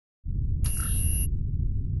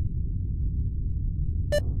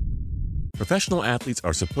Professional athletes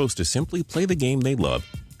are supposed to simply play the game they love,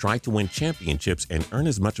 try to win championships, and earn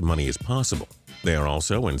as much money as possible. They are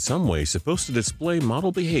also, in some way, supposed to display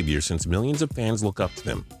model behavior since millions of fans look up to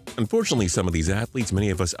them. Unfortunately, some of these athletes many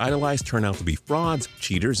of us idolize turn out to be frauds,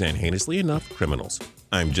 cheaters, and heinously enough, criminals.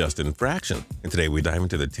 I'm Justin Fraction, and today we dive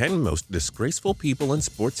into the 10 most disgraceful people in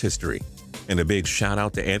sports history. And a big shout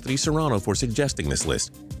out to Anthony Serano for suggesting this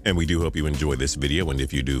list. And we do hope you enjoy this video, and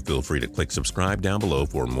if you do, feel free to click subscribe down below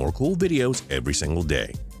for more cool videos every single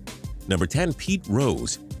day. Number 10. Pete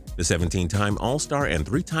Rose. The 17-time All-Star and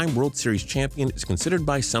 3-time World Series champion is considered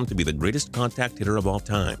by some to be the greatest contact hitter of all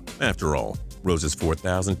time. After all, Rose's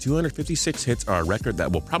 4,256 hits are a record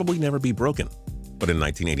that will probably never be broken. But in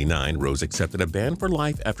 1989, Rose accepted a ban for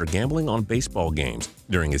life after gambling on baseball games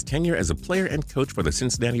during his tenure as a player and coach for the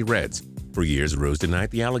Cincinnati Reds. For years, Rose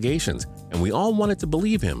denied the allegations, and we all wanted to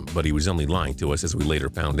believe him, but he was only lying to us as we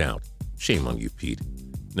later found out. Shame on you, Pete.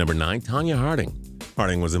 Number 9. Tonya Harding.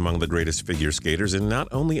 Harding was among the greatest figure skaters in not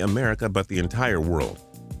only America but the entire world.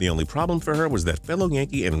 The only problem for her was that fellow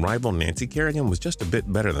Yankee and rival Nancy Kerrigan was just a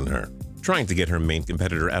bit better than her. Trying to get her main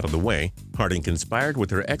competitor out of the way, Harding conspired with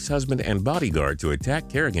her ex-husband and bodyguard to attack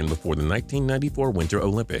Kerrigan before the 1994 Winter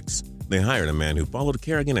Olympics. They hired a man who followed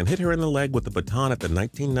Kerrigan and hit her in the leg with the baton at the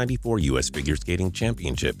 1994 U.S. Figure Skating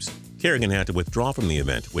Championships. Kerrigan had to withdraw from the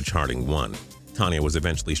event, which Harding won. Tonya was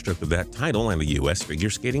eventually stripped of that title, and the U.S. Figure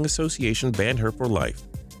Skating Association banned her for life.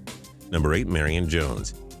 Number 8. Marion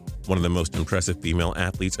Jones. One of the most impressive female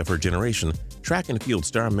athletes of her generation, track and field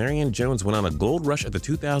star Marion Jones went on a gold rush at the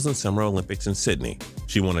 2000 Summer Olympics in Sydney.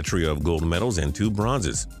 She won a trio of gold medals and 2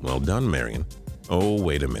 bronzes. Well done, Marion. Oh,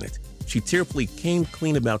 wait a minute. She tearfully came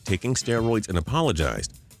clean about taking steroids and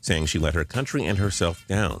apologized, saying she let her country and herself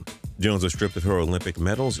down. Jones was stripped of her Olympic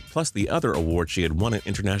medals, plus the other awards she had won at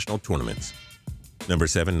international tournaments. Number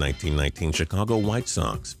 7. 1919 Chicago White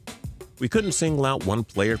Sox. We couldn't single out one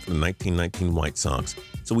player for the 1919 White Sox,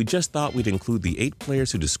 so we just thought we'd include the 8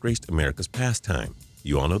 players who disgraced America's pastime.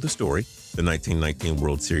 You all know the story. The 1919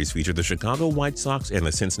 World Series featured the Chicago White Sox and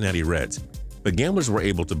the Cincinnati Reds. The gamblers were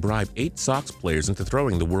able to bribe 8 Sox players into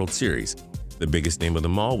throwing the World Series. The biggest name of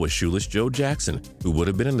them all was Shoeless Joe Jackson, who would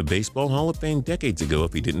have been in the Baseball Hall of Fame decades ago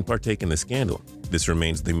if he didn't partake in the scandal. This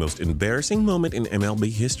remains the most embarrassing moment in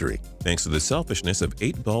MLB history, thanks to the selfishness of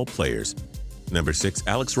 8 ball players. Number 6.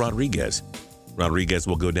 Alex Rodriguez. Rodriguez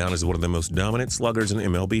will go down as one of the most dominant sluggers in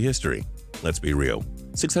MLB history. Let's be real.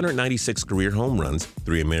 696 career home runs,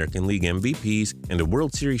 3 American League MVPs, and a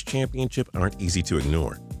World Series championship aren't easy to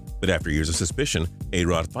ignore. But after years of suspicion,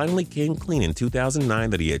 A-Rod finally came clean in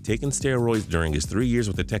 2009 that he had taken steroids during his 3 years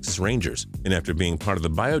with the Texas Rangers, and after being part of the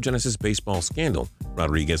Biogenesis baseball scandal,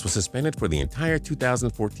 Rodriguez was suspended for the entire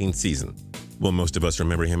 2014 season. Will most of us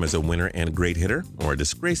remember him as a winner and great hitter, or a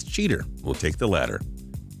disgraced cheater? We'll take the latter.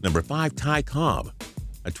 Number 5. Ty Cobb.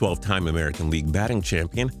 A 12-time American League batting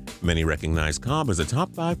champion, many recognize Cobb as a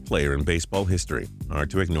top 5 player in baseball history.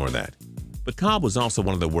 Hard to ignore that. But Cobb was also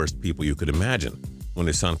one of the worst people you could imagine. When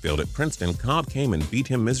his son failed at Princeton, Cobb came and beat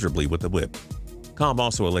him miserably with a whip. Cobb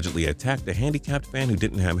also allegedly attacked a handicapped fan who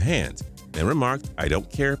didn't have hands, and remarked, "I don't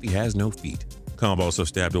care if he has no feet." Cobb also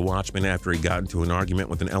stabbed a watchman after he got into an argument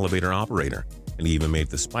with an elevator operator, and he even made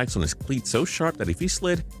the spikes on his cleats so sharp that if he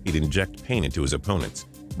slid, he'd inject pain into his opponents.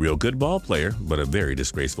 Real good ball player, but a very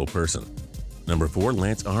disgraceful person. Number 4.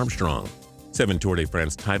 Lance Armstrong. 7 Tour de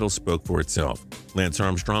France titles spoke for itself. Lance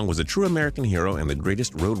Armstrong was a true American hero and the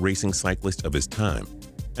greatest road racing cyclist of his time.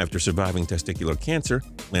 After surviving testicular cancer,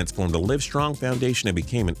 Lance formed a Live Strong Foundation and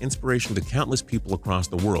became an inspiration to countless people across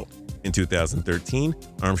the world. In 2013,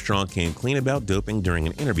 Armstrong came clean about doping during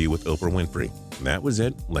an interview with Oprah Winfrey. That was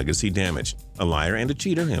it, legacy damaged. A liar and a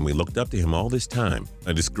cheater, and we looked up to him all this time.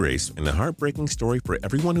 A disgrace and a heartbreaking story for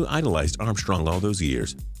everyone who idolized Armstrong all those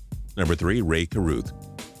years. Number 3. Ray Caruth.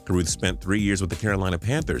 Caruth spent 3 years with the Carolina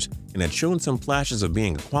Panthers and had shown some flashes of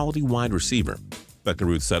being a quality wide receiver. But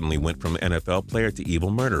Caruth suddenly went from NFL player to evil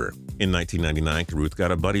murderer. In 1999, Caruth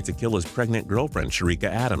got a buddy to kill his pregnant girlfriend, Sharika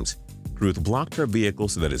Adams. Caruth blocked her vehicle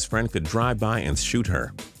so that his friend could drive by and shoot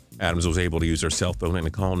her. Adams was able to use her cell phone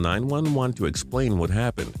and call 911 to explain what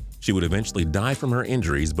happened. She would eventually die from her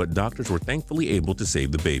injuries, but doctors were thankfully able to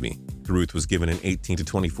save the baby. Caruth was given an 18 to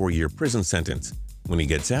 24-year prison sentence. When he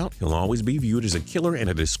gets out, he'll always be viewed as a killer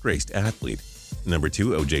and a disgraced athlete. Number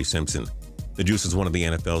 2. O.J. Simpson. The Juice was one of the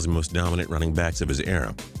NFL's most dominant running backs of his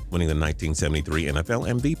era, winning the 1973 NFL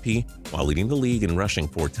MVP while leading the league in rushing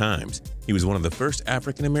 4 times. He was one of the first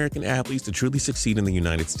African-American athletes to truly succeed in the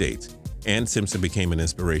United States. and Simpson became an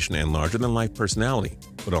inspiration and larger-than-life personality.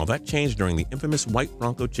 But all that changed during the infamous white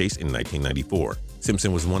Bronco chase in 1994.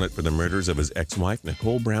 Simpson was wanted for the murders of his ex-wife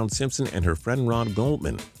Nicole Brown Simpson and her friend Ron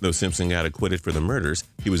Goldman. Though Simpson got acquitted for the murders,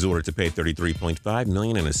 he was ordered to pay $33.5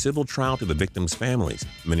 million in a civil trial to the victims' families.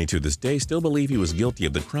 Many to this day still believe he was guilty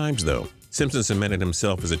of the crimes, though. Simpson cemented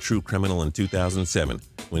himself as a true criminal in 2007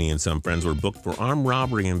 when he and some friends were booked for armed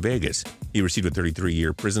robbery in Vegas. He received a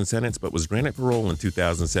 33-year prison sentence but was granted parole in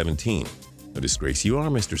 2017. A disgrace you are,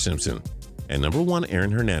 Mr. Simpson. And number 1,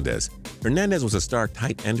 Aaron Hernandez. Hernandez was a star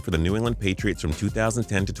tight end for the New England Patriots from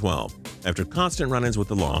 2010 to 12. After constant run-ins with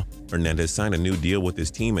the law, Hernandez signed a new deal with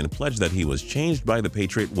his team and pledged that he was changed by the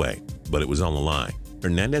Patriot way. But it was all a lie.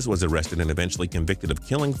 Hernandez was arrested and eventually convicted of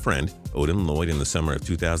killing friend Odin Lloyd in the summer of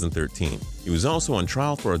 2013. He was also on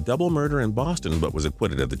trial for a double murder in Boston but was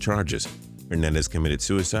acquitted of the charges. Hernandez committed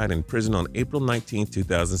suicide in prison on April 19,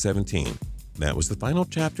 2017. That was the final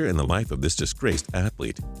chapter in the life of this disgraced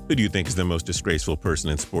athlete. Who do you think is the most disgraceful person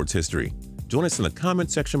in sports history? Join us in the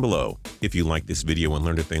comment section below. If you liked this video and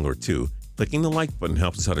learned a thing or two, clicking the like button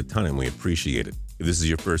helps us out a ton and we appreciate it. If this is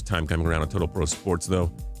your first time coming around to Total Pro Sports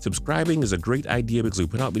though, subscribing is a great idea because we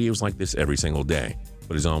put out videos like this every single day.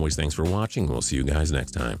 But as always, thanks for watching and we'll see you guys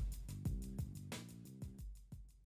next time.